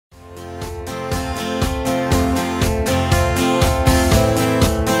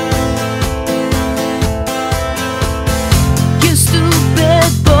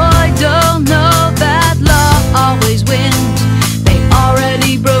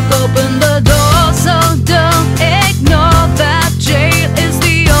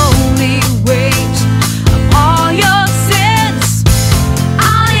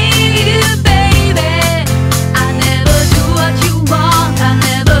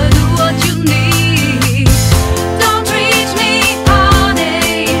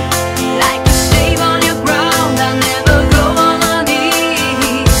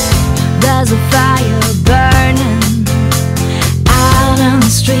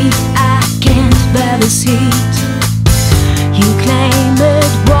street, I can't bear this heat. You claim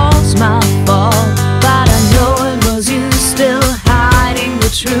it was my fault, but I know it was you still hiding the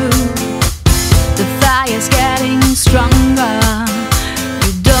truth. The fire's getting stronger,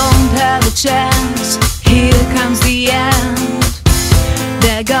 you don't have a chance. Here comes the end.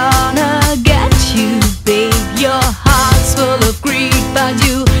 They're gonna get you, babe. Your heart's full of greed, but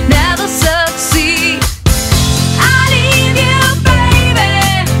you never succeed. I need you, baby.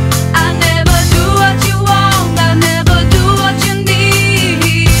 I never do what you want, I never do what you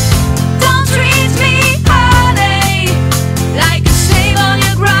need. Don't treat me, honey, like a slave on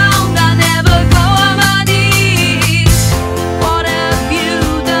your ground. I never go on my knees. What have you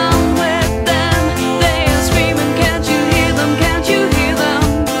done with them? They are screaming, can't you hear them? Can't you hear them?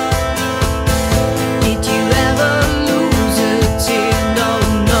 Did you ever lose a tear? No,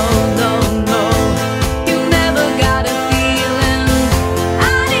 no, no, no. You never got a feeling.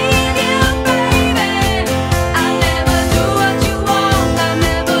 I need you, baby. I never do what you want, I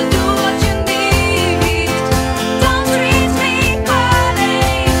never do what you need. Don't treat me,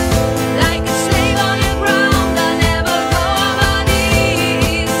 honey, like a slave on your ground. I never go on my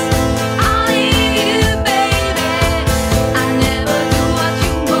knees. I need you, baby. I never do what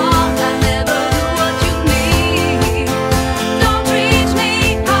you want, I never do what you need. Don't treat me,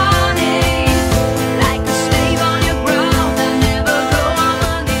 honey, like a slave on your ground. I never go on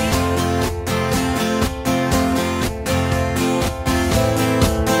my knees.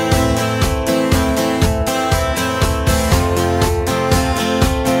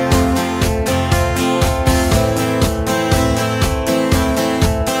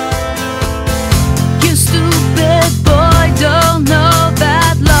 You stupid boy, don't know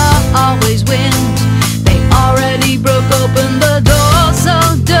that law always wins. They already broke open the door, so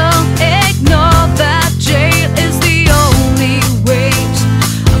don't ignore that jail is the only weight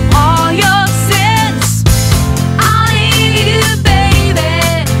of all your sins. I need you,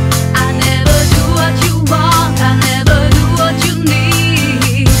 baby. I never do what you want, I never do what you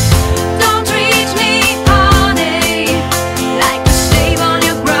need. Don't treat me, honey, like a slave on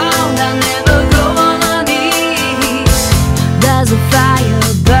your ground. I never go on my knees. There's a fire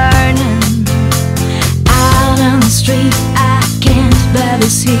burning out on the street, I can't bear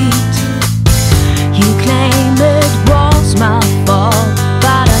this heat. You claim it was my fault,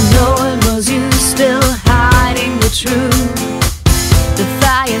 but I know it was you still hiding the truth. The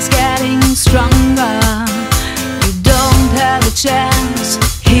fire's getting stronger, you don't have a chance.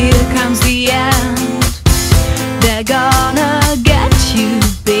 Here comes the end. They're gonna